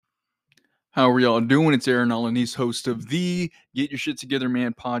How are y'all doing? It's Aaron Alanis, host of the Get Your Shit Together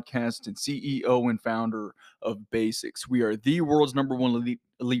Man podcast and CEO and founder of Basics. We are the world's number one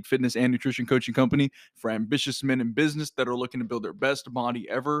elite fitness and nutrition coaching company for ambitious men in business that are looking to build their best body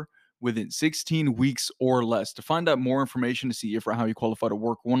ever within 16 weeks or less. To find out more information to see if or how you qualify to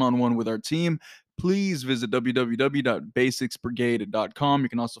work one-on-one with our team, please visit www.basicsbrigade.com. You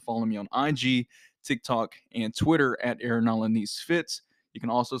can also follow me on IG, TikTok, and Twitter at Aaron Alanis Fits. You can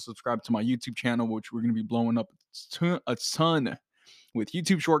also subscribe to my YouTube channel, which we're going to be blowing up a ton with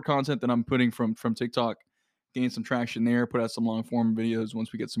YouTube short content that I'm putting from TikTok. Gain some traction there, put out some long form videos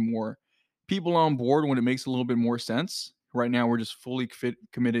once we get some more people on board when it makes a little bit more sense. Right now, we're just fully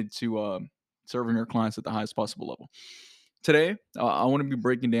committed to serving our clients at the highest possible level. Today, I want to be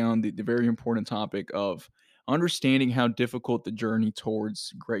breaking down the very important topic of understanding how difficult the journey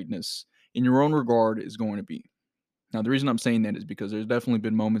towards greatness in your own regard is going to be. Now, the reason I'm saying that is because there's definitely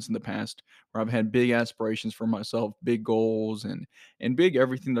been moments in the past where I've had big aspirations for myself, big goals, and big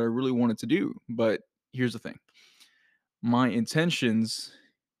everything that I really wanted to do. But here's the thing: my intentions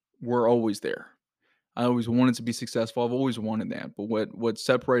were always there. I always wanted to be successful. I've always wanted that. But what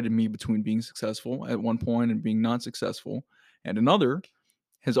separated me between being successful at one point and being not successful at another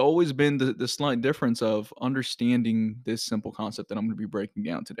has always been the slight difference of understanding this simple concept that I'm going to be breaking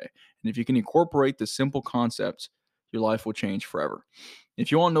down today. And if you can incorporate this simple concept, your life will change forever. If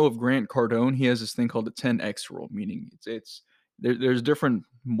you all know of Grant Cardone, he has this thing called the 10x rule, meaning there's different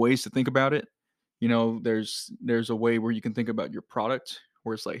ways to think about it. You know, there's a way where you can think about your product,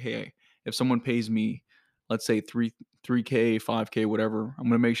 where it's like, hey, if someone pays me, let's say 3K, 5K, whatever, I'm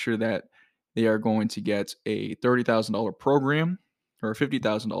going to make sure that they are going to get a $30,000 program or a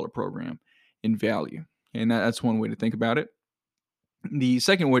 $50,000 program in value. And that's one way to think about it. The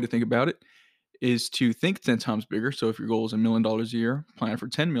second way to think about it is to think 10 times bigger. So if your goal is $1 million a year, plan for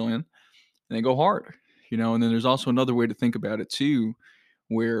 10 million and then go hard, and then there's also another way to think about it too,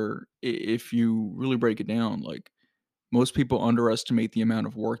 where if you really break it down, like most people underestimate the amount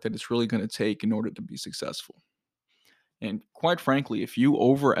of work that it's really going to take in order to be successful. And quite frankly, if you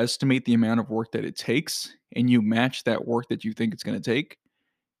overestimate the amount of work that it takes and you match that work that you think it's going to take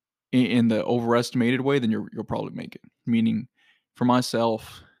in the overestimated way, then you'll probably make it. Meaning, for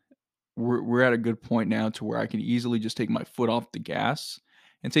myself, we're at a good point now to where I can easily just take my foot off the gas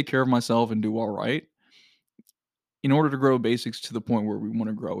and take care of myself and do all right. In order to grow Basics to the point where we want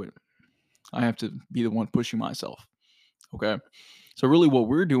to grow it, I have to be the one pushing myself. Okay. So really what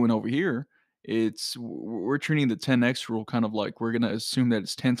we're doing over here, we're treating the 10x rule kind of like we're going to assume that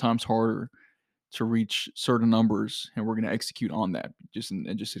it's 10 times harder to reach certain numbers and we're going to execute on that just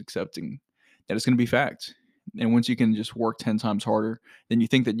accepting that it's going to be fact. And once you can just work 10 times harder than you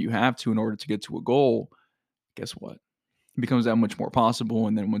think that you have to in order to get to a goal, guess what? It becomes that much more possible.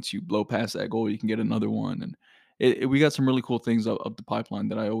 And then once you blow past that goal, you can get another one. And we got some really cool things up the pipeline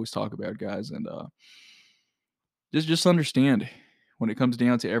that I always talk about, guys. And just understand when it comes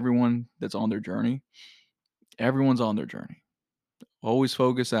down to everyone that's on their journey, everyone's on their journey. Always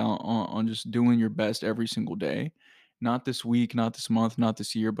focus out on just doing your best every single day. Not this week, not this month, not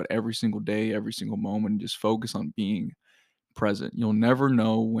this year, but every single day, every single moment. Just focus on being present. You'll never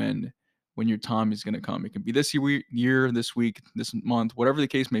know when your time is going to come. It can be this year, this week, this month, whatever the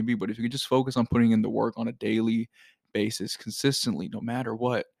case may be. But if you could just focus on putting in the work on a daily basis, consistently, no matter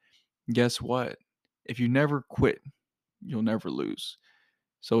what, guess what? If you never quit, you'll never lose.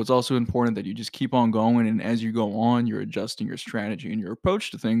 So it's also important that you just keep on going. And as you go on, you're adjusting your strategy and your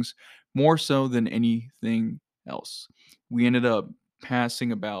approach to things more so than anything else. We ended up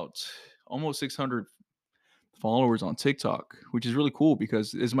passing about almost 600 followers on TikTok, which is really cool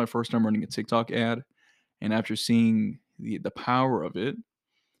because this is my first time running a TikTok ad. And after seeing the power of it, I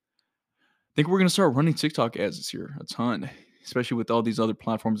think we're going to start running TikTok ads this year a ton, especially with all these other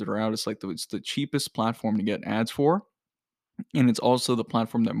platforms that are out. It's the cheapest platform to get ads for. And it's also the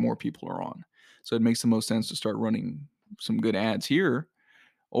platform that more people are on. So it makes the most sense to start running some good ads here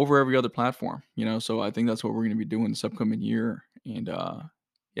over every other platform. So I think that's what we're going to be doing this upcoming year. And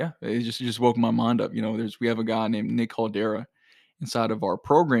yeah, it just woke my mind up. We have a guy named Nick Caldera inside of our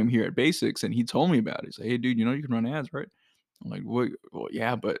program here at Basics, and he told me about it. He's like, "Hey, dude, you can run ads, right?" I'm like, "What? Well,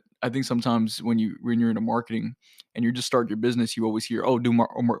 yeah, but I think sometimes when you're into marketing and you just start your business, you always hear, oh, do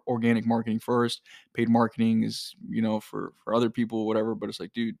organic marketing first. Paid marketing is for other people, whatever. But it's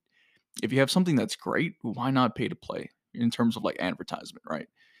like, dude, if you have something that's great, why not pay to play in terms of like advertisement, right?"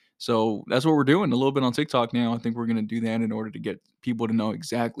 So that's what we're doing a little bit on TikTok now. I think we're gonna do that in order to get people to know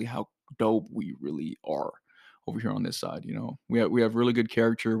exactly how dope we really are over here on this side. We have really good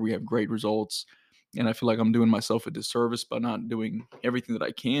character, we have great results, and I feel like I'm doing myself a disservice by not doing everything that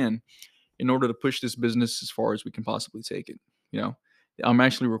I can in order to push this business as far as we can possibly take it. You know, I'm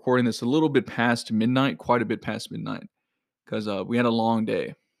actually recording this a little bit past midnight, quite a bit past midnight, because we had a long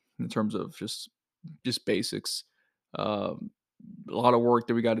day in terms of just basics. Um, a lot of work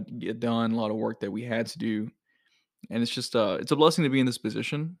that we got to get done, a lot of work that we had to do, and it's a blessing to be in this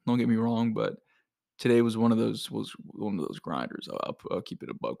position. Don't get me wrong, but today was one of those grinders. I'll keep it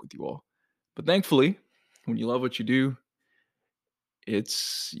a buck with you all. But thankfully, when you love what you do,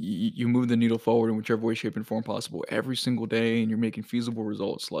 you move the needle forward in whichever way, shape, and form possible every single day, and you're making feasible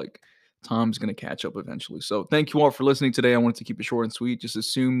results. Like time's gonna catch up eventually. So thank you all for listening today. I wanted to keep it short and sweet. Just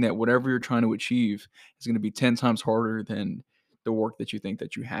assume that whatever you're trying to achieve is gonna be 10 times harder than the work that you think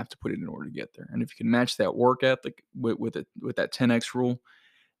that you have to put in order to get there. And if you can match that work ethic with that 10x rule,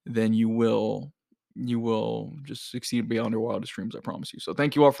 then you will just succeed beyond your wildest dreams, I promise you. So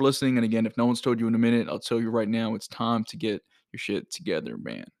thank you all for listening. And again, if no one's told you in a minute, I'll tell you right now, it's time to get your shit together,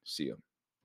 man. See ya.